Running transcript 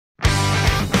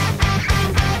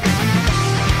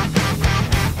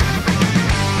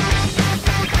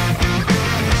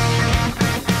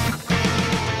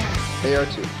Hey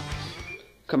R2.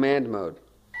 Command mode.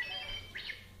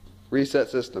 Reset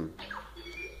system.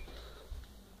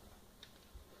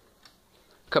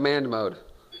 Command mode.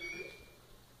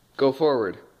 Go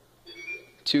forward.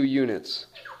 2 units.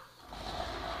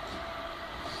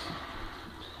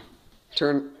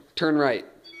 Turn right.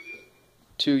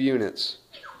 2 units.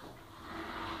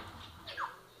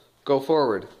 Go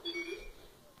forward.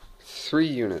 3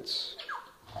 units.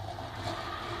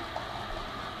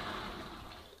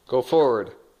 Go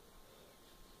forward.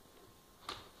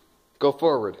 Go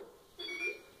forward.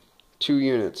 2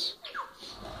 units.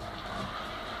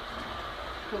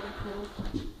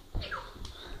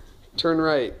 Turn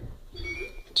right.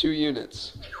 2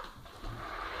 units.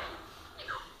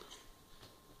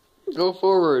 Go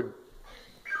forward.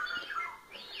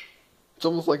 It's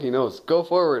almost like he knows. Go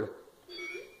forward.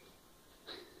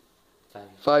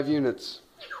 5 units.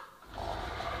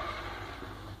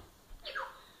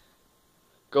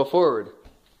 Go forward.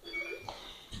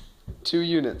 2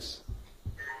 units.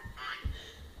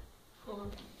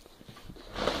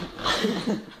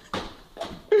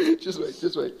 Just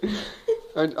wait.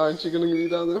 Aren't you gonna be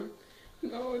down there?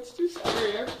 No, it's too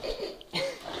scary.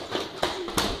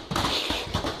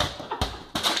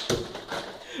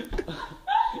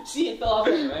 See, it fell off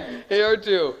anyway. Hey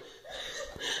R2.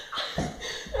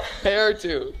 Hey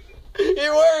R2.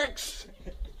 It works!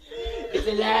 It's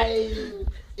alive!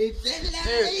 It's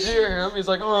alive! Do you hear him? He's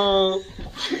like, oh.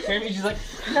 He's just like,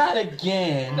 not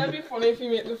again. That'd be funny if you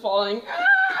made the falling.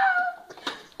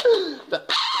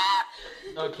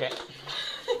 Okay.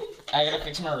 I gotta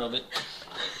fix my robot.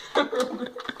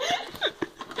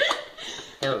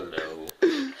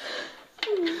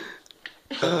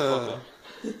 Hello.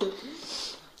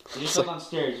 You're still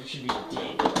downstairs, you should be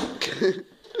dead.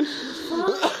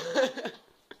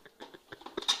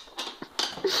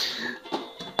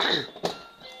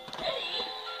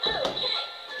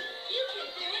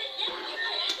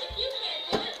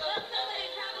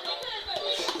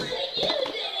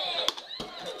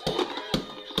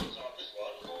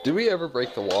 Did we ever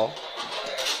break the wall?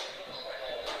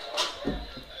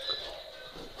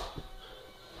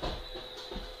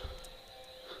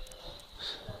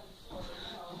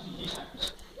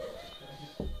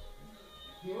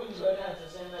 He wouldn't go down to the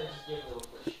same night, just give it a little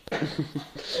push.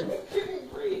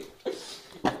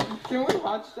 Can we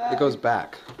watch that? It goes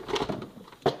back.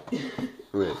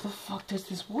 Wait. How the fuck does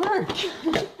this work?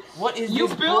 What is You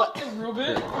this? built the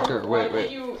robot? Sure, Why wait.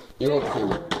 didn't you You're fix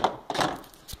okay. it?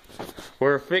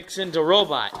 We're fixing the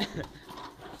robot.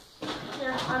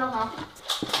 Here, I know how.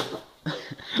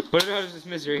 What about this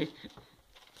misery?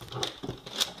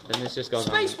 Then this just goes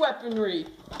Space weaponry.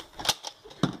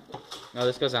 on. No,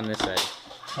 this goes on this side.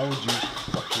 How would you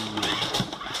fucking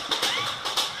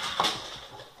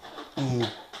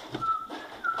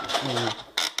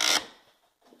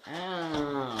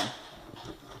Ow.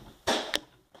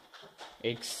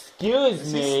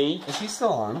 Excuse me. Is he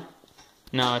still on?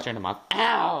 No, I turned him off.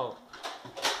 Ow!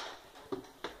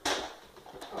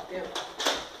 Oh, damn.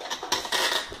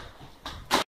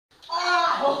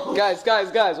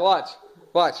 Guys, watch.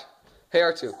 Hey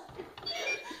R2.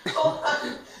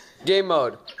 Game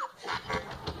mode.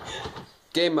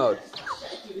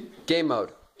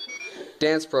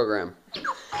 Dance program.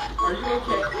 Are you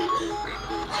okay?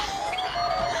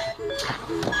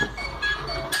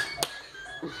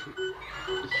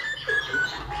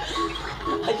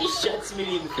 I just shot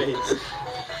Smitty in the face.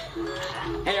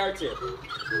 Hey, R2.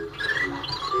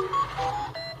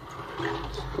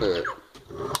 Wait.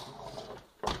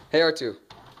 Hey R2.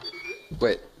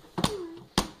 Wait.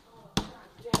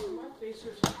 Damn, my face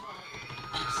hurts so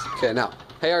hard. Okay, now.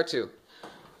 Hey R2.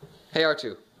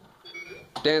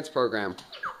 Dance program.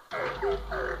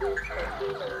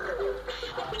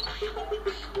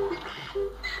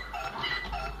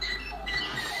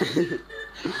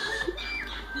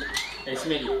 Hey,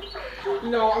 Smitty.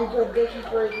 No, I'm good. Thank you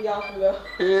for the offer, though.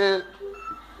 Yeah.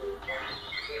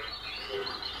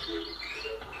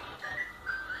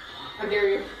 How dare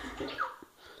you?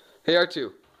 Hey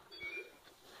R2.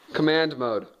 Command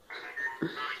mode.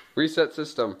 Reset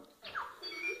system.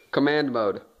 Command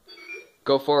mode.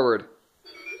 Go forward.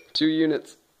 2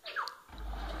 units.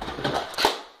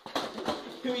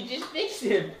 We just fixed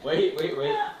him. Wait.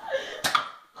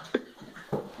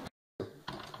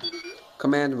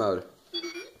 Command mode.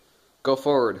 Go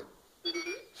forward.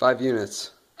 5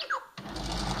 units.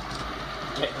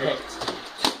 Get wrecked.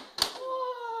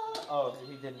 Oh,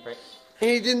 he didn't break.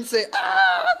 He didn't say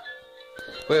ah!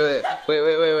 Wait.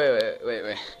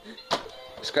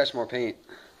 Scratch more paint.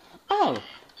 Oh.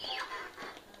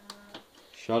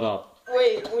 Shut up.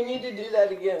 Wait, we need to do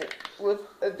that again with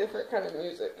a different kind of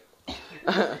music.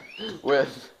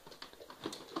 with.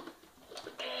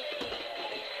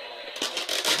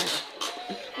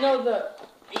 No,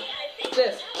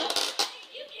 this.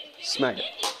 Smack it.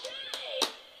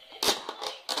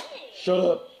 Shut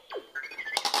up.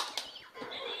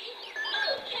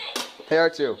 Hey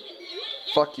R2.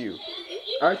 Fuck you.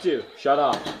 R2, shut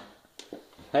off.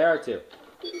 Hey R2,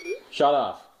 shut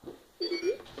off.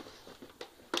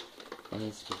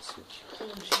 Let's get switch.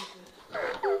 Oh, Jesus.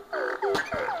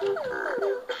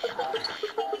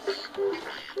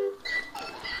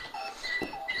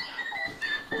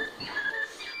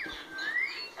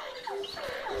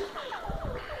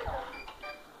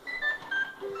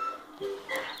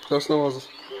 No snowballs.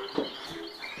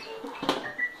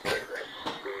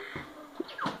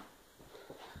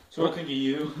 So what think of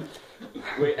you?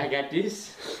 Wait, I got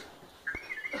this.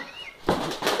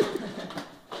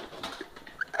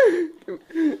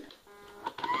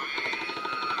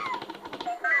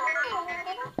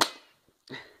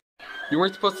 You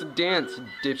weren't supposed to dance, you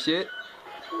dipshit.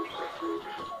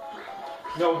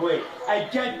 No, wait, I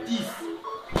got this.